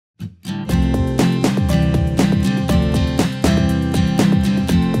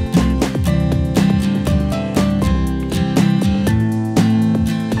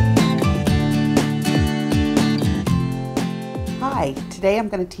today I'm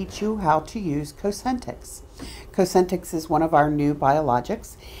going to teach you how to use Cosentyx. Cosentyx is one of our new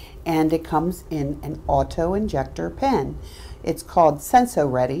biologics, and it comes in an auto-injector pen. It's called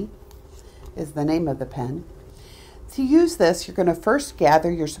SensoReady, is the name of the pen. To use this, you're going to first gather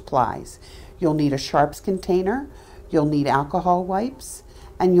your supplies. You'll need a sharps container, you'll need alcohol wipes,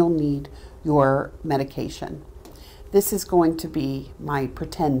 and you'll need your medication. This is going to be my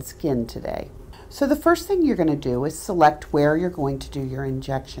pretend skin today. So the first thing you're going to do is select where you're going to do your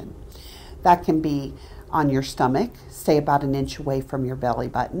injection. That can be on your stomach, stay about an inch away from your belly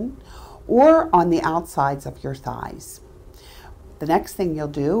button, or on the outsides of your thighs. The next thing you'll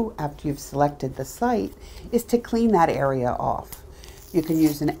do after you've selected the site is to clean that area off. You can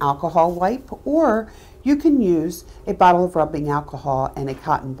use an alcohol wipe, or you can use a bottle of rubbing alcohol and a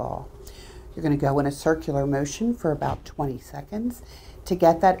cotton ball. You're going to go in a circular motion for about 20 seconds to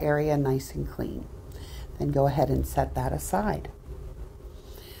get that area nice and clean. Then go ahead and set that aside.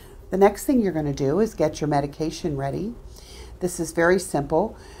 The next thing you're going to do is get your medication ready. This is very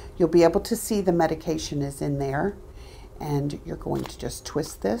simple. You'll be able to see the medication is in there, and you're going to just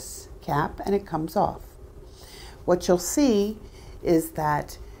twist this cap and it comes off. What you'll see is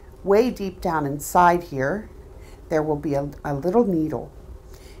that way deep down inside here, there will be a little needle.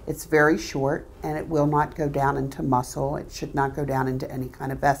 It's very short and it will not go down into muscle. It should not go down into any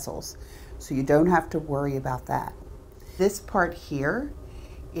kind of vessels. So you don't have to worry about that. This part here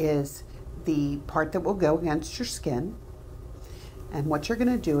is the part that will go against your skin. And what you're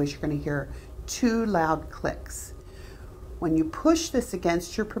going to do is you're going to hear 2 loud clicks. When you push this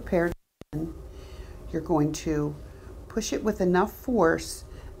against your prepared skin, you're going to push it with enough force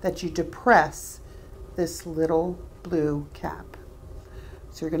that you depress this little blue cap.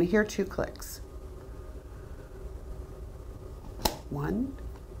 So you're going to hear 2 clicks. 1,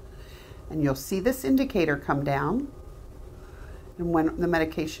 and you'll see this indicator come down, and when the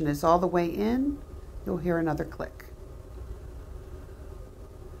medication is all the way in, you'll hear another click.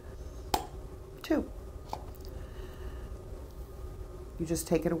 2. You just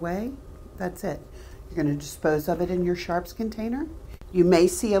take it away. That's it. You're going to dispose of it in your sharps container. You may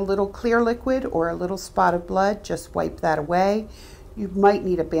see a little clear liquid or a little spot of blood. Just wipe that away. You might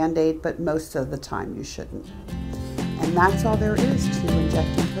need a Band-Aid, but most of the time you shouldn't. And that's all there is to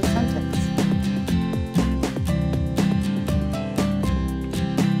injecting Cosentyx.